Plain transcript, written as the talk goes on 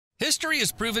History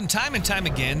has proven time and time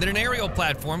again that an aerial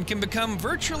platform can become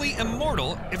virtually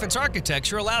immortal if its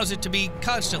architecture allows it to be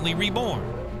constantly reborn.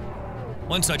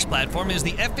 One such platform is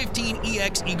the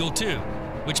F-15EX Eagle II,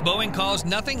 which Boeing calls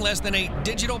nothing less than a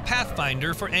digital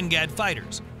pathfinder for NGAD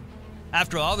fighters.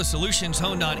 After all, the solutions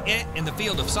honed on it in the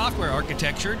field of software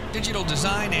architecture, digital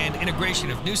design, and integration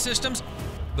of new systems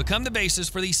become the basis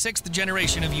for the sixth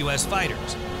generation of U.S.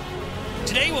 fighters.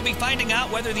 Today, we'll be finding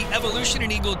out whether the evolution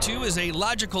in Eagle II is a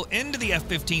logical end to the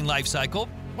F-15 lifecycle,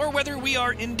 or whether we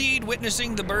are indeed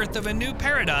witnessing the birth of a new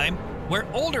paradigm where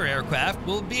older aircraft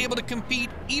will be able to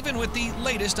compete even with the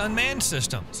latest unmanned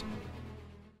systems.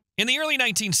 In the early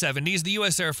 1970s, the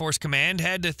U.S. Air Force Command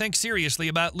had to think seriously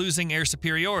about losing air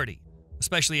superiority,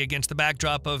 especially against the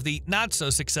backdrop of the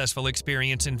not-so-successful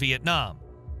experience in Vietnam.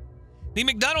 The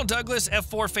McDonnell Douglas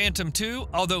F-4 Phantom II,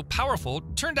 although powerful,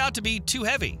 turned out to be too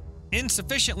heavy,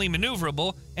 insufficiently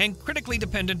maneuverable, and critically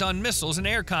dependent on missiles and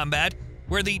air combat,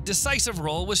 where the decisive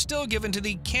role was still given to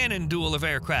the cannon duel of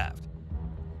aircraft.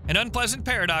 An unpleasant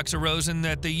paradox arose in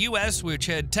that the U.S., which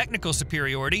had technical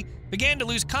superiority, began to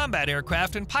lose combat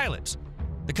aircraft and pilots.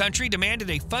 The country demanded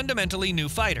a fundamentally new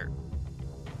fighter.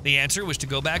 The answer was to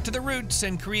go back to the roots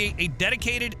and create a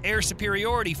dedicated air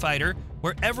superiority fighter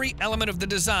where every element of the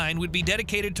design would be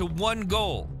dedicated to one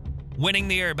goal: winning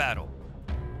the air battle.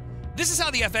 This is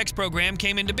how the FX program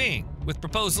came into being, with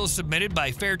proposals submitted by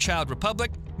Fairchild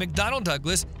Republic, McDonnell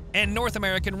Douglas, and North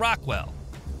American Rockwell.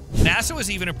 NASA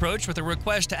was even approached with a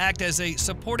request to act as a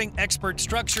supporting expert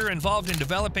structure involved in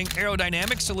developing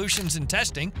aerodynamic solutions and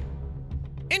testing.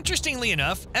 Interestingly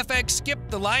enough, FX skipped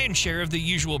the lion's share of the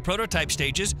usual prototype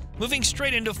stages, moving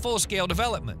straight into full-scale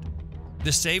development.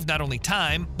 This saved not only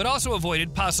time, but also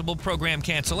avoided possible program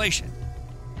cancellation.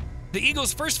 The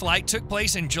Eagle's first flight took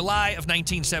place in July of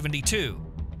 1972,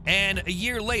 and a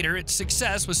year later its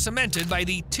success was cemented by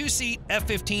the two-seat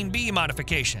F-15B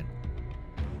modification.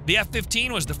 The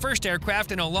F-15 was the first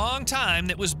aircraft in a long time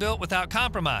that was built without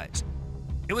compromise.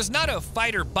 It was not a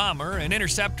fighter-bomber, an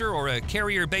interceptor, or a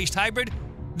carrier-based hybrid.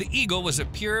 The Eagle was a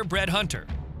pure-bred hunter,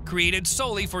 created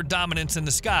solely for dominance in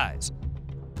the skies.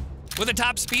 With a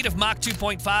top speed of Mach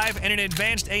 2.5 and an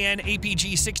advanced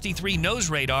AN/APG-63 nose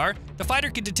radar, the fighter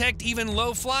could detect even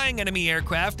low-flying enemy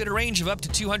aircraft at a range of up to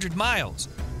 200 miles.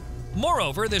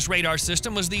 Moreover, this radar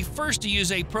system was the first to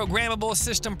use a programmable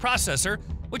system processor,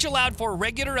 which allowed for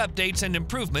regular updates and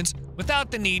improvements without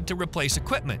the need to replace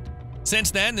equipment.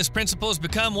 Since then, this principle has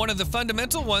become one of the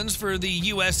fundamental ones for the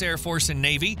U.S. Air Force and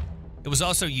Navy. It was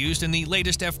also used in the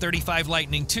latest F-35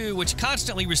 Lightning II, which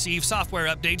constantly receives software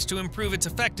updates to improve its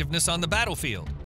effectiveness on the battlefield.